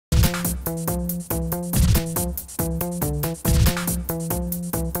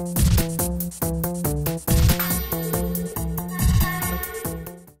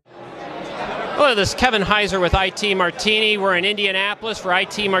Hello, this is Kevin Heiser with IT Martini. We're in Indianapolis for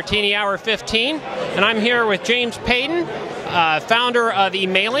IT Martini Hour 15, and I'm here with James Payton, founder of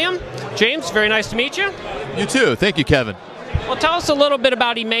Emailium. James, very nice to meet you. You too. Thank you, Kevin. Well, tell us a little bit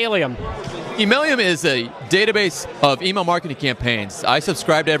about Emailium. Emailium is a database of email marketing campaigns. I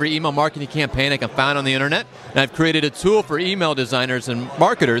subscribe to every email marketing campaign I can find on the internet, and I've created a tool for email designers and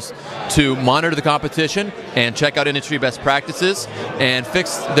marketers to monitor the competition and check out industry best practices and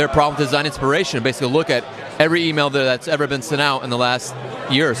fix their problem design inspiration, and basically look at every email that's ever been sent out in the last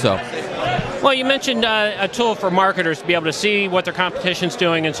year or so. Well, you mentioned a tool for marketers to be able to see what their competition's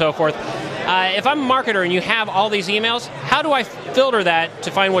doing and so forth. If I'm a marketer and you have all these emails, how do I filter that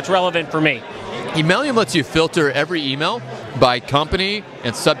to find what's relevant for me? Emailium lets you filter every email by company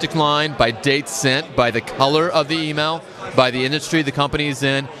and subject line, by date sent, by the color of the email, by the industry the company's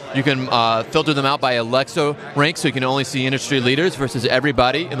in. You can filter them out by Alexa rank, so you can only see industry leaders versus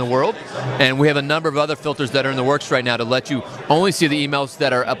everybody in the world. And we have a number of other filters that are in the works right now to let you only see the emails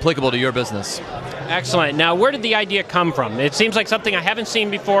that are applicable to your business. Excellent. Now, where did the idea come from? It seems like something I haven't seen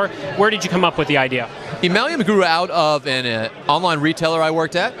before. Where did you come up with the idea? Emailium grew out of an online retailer I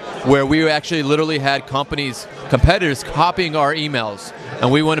worked at, where we actually literally had competitors copying our emails.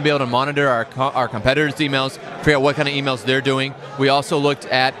 And we want to be able to monitor our competitors' emails, figure out what kind of emails they're doing. We also looked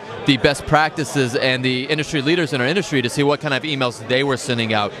at the best practices and the industry leaders in our industry to see what kind of emails they were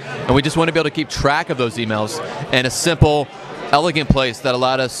sending out. And we just want to be able to keep track of those emails in a simple, elegant place that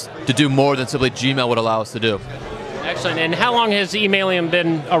allowed us to do more than simply Gmail would allow us to do. Excellent. And how long has Emailium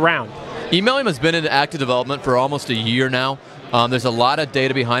been around? Emailium has been in active development for almost a year now. There's a lot of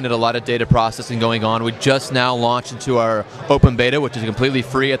data behind it, a lot of data processing going on. We just now launched into our open beta, which is completely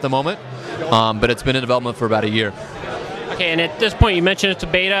free at the moment, but it's been in development for about a year. Okay, and at this point you mentioned it's a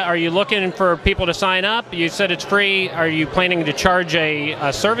beta. Are you looking for people to sign up? You said it's free. Are you planning to charge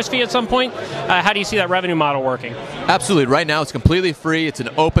a service fee at some point? How do you see that revenue model working? Absolutely. Right now it's completely free. It's an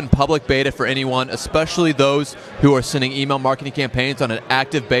open public beta for anyone, especially those who are sending email marketing campaigns on an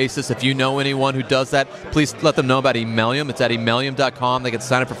active basis. If you know anyone who does that, please let them know about Emailium. It's at emailium.com. They can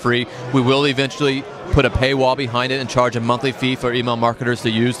sign up for free. We will eventually put a paywall behind it and charge a monthly fee for email marketers to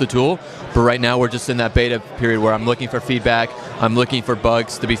use the tool. But right now we're just in that beta period where I'm looking for feedback, I'm looking for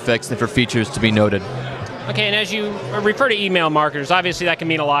bugs to be fixed and for features to be noted. Okay, and as you refer to email marketers, obviously that can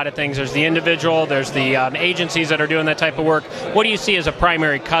mean a lot of things. There's the individual, there's the agencies that are doing that type of work. What do you see as a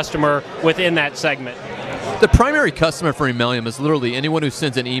primary customer within that segment? The primary customer for Emailium is literally anyone who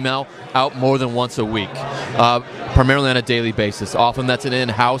sends an email out more than once a week, primarily on a daily basis. Often that's an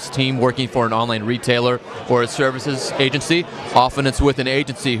in-house team working for an online retailer or a services agency. Often it's with an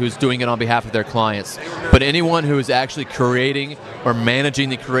agency who's doing it on behalf of their clients. But anyone who is actually creating or managing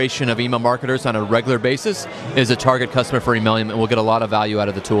the creation of email marketers on a regular basis is a target customer for Emailium, and will get a lot of value out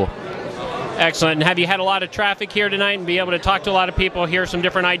of the tool. Excellent. And have you had a lot of traffic here tonight and be able to talk to a lot of people, hear some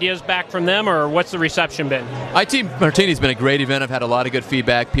different ideas back from them, or what's the reception been? IT Martini's been a great event. I've had a lot of good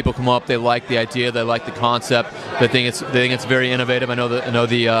feedback. People come up, they like the idea, they like the concept, they think it's very innovative. I know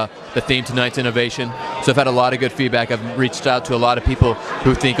the theme tonight's innovation. So I've had a lot of good feedback. I've reached out to a lot of people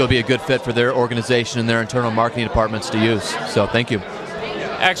who think it'll be a good fit for their organization and their internal marketing departments to use. So thank you.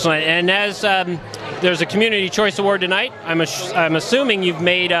 Excellent. And as there's a Community Choice Award tonight, I'm assuming you've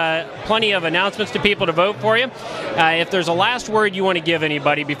made plenty of announcements to people to vote for you. If there's a last word you want to give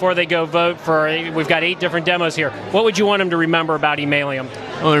anybody before they go vote for, we've got 8 different demos here, what would you want them to remember about Emailium?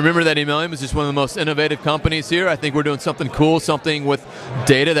 Well, remember that Emailium is just one of the most innovative companies here. I think we're doing something cool, something with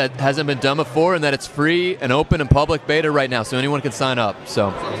data that hasn't been done before, and that it's free and open and public beta right now, so anyone can sign up.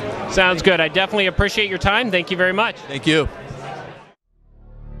 So, sounds good. I definitely appreciate your time. Thank you very much. Thank you.